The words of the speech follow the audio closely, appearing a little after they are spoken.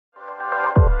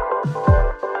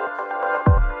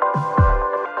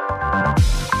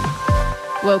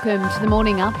Welcome to the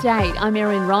Morning Update. I'm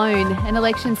Erin Roan. An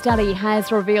election study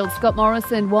has revealed Scott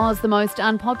Morrison was the most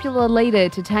unpopular leader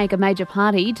to take a major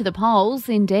party to the polls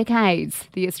in decades.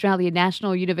 The Australian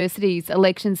National University's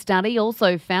election study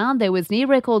also found there was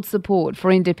near-record support for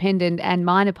independent and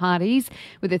minor parties,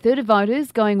 with a third of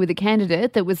voters going with a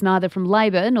candidate that was neither from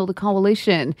Labor nor the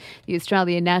Coalition. The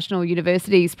Australian National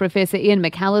University's Professor Ian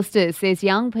McAllister says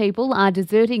young people are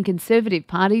deserting Conservative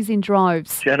parties in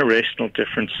droves. Generational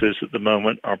differences at the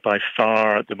moment are by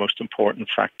far the most important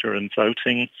factor in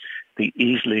voting. They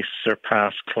easily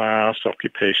surpass class,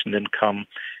 occupation, income,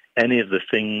 any of the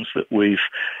things that we've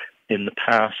in the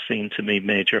past seen to be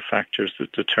major factors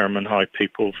that determine how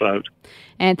people vote.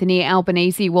 Anthony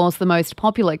Albanese was the most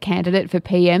popular candidate for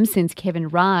PM since Kevin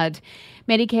Rudd.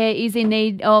 Medicare is in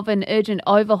need of an urgent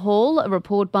overhaul. A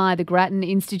report by the Grattan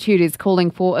Institute is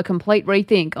calling for a complete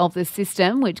rethink of the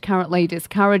system, which currently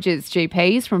discourages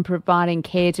GPs from providing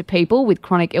care to people with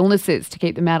chronic illnesses to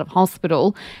keep them out of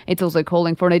hospital. It's also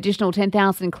calling for an additional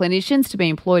 10,000 clinicians to be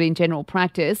employed in general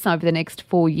practice over the next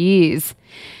 4 years.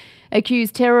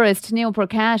 Accused terrorist Neil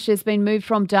Prakash has been moved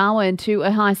from Darwin to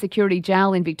a high-security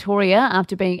jail in Victoria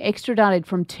after being extradited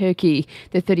from Turkey.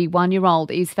 The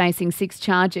 31-year-old is facing 6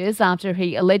 charges after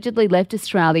he allegedly left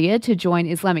Australia to join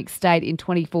Islamic State in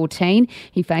 2014.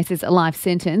 He faces a life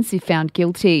sentence if found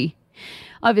guilty.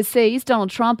 Overseas, Donald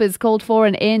Trump has called for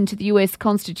an end to the US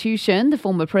Constitution, the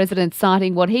former president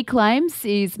citing what he claims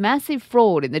is massive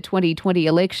fraud in the 2020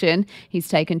 election. He's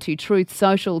taken to Truth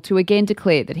Social to again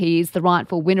declare that he is the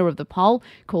rightful winner of the poll,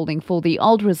 calling for the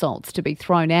old results to be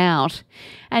thrown out.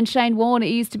 And Shane Warne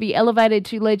is to be elevated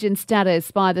to legend status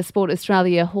by the Sport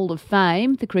Australia Hall of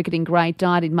Fame. The cricketing great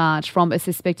died in March from a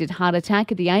suspected heart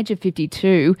attack at the age of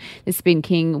 52. The Spin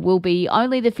King will be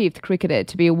only the 5th cricketer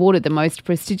to be awarded the most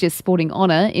prestigious sporting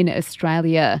honour in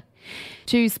Australia.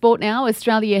 To sport now,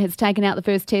 Australia has taken out the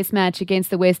first test match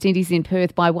against the West Indies in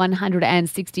Perth by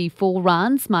 164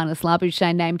 runs. Marnus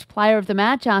Labuschagne named player of the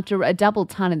match after a double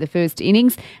ton in the first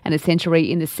innings and a century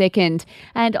in the second.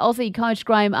 And Aussie coach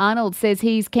Graham Arnold says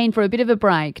he's keen for a bit of a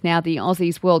break now the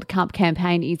Aussies World Cup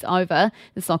campaign is over.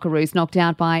 The Socceroos knocked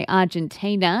out by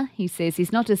Argentina. He says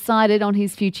he's not decided on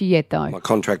his future yet, though. My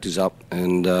contract is up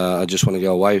and I just want to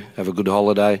go away, have a good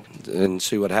holiday and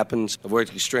see what happens. I've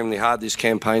worked extremely hard this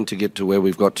campaign to get to where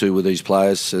we've got to with these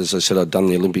players. As I said, I've done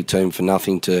the Olympic team for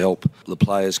nothing to help the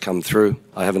players come through.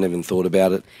 I haven't even thought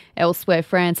about it. Elsewhere,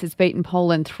 France has beaten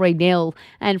Poland 3-0.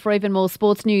 And for even more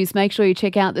sports news, make sure you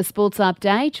check out the Sports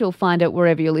Update. You'll find it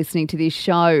wherever you're listening to this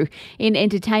show. In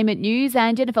entertainment news,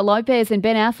 and Jennifer Lopez and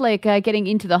Ben Affleck are getting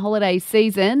into the holiday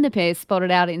season. The pair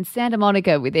spotted out in Santa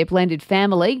Monica with their blended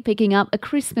family, picking up a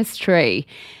Christmas tree.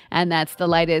 And that's the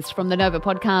latest from the Nova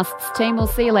Podcasts team. We'll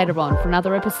see you later on for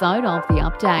another episode of The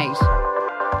Update.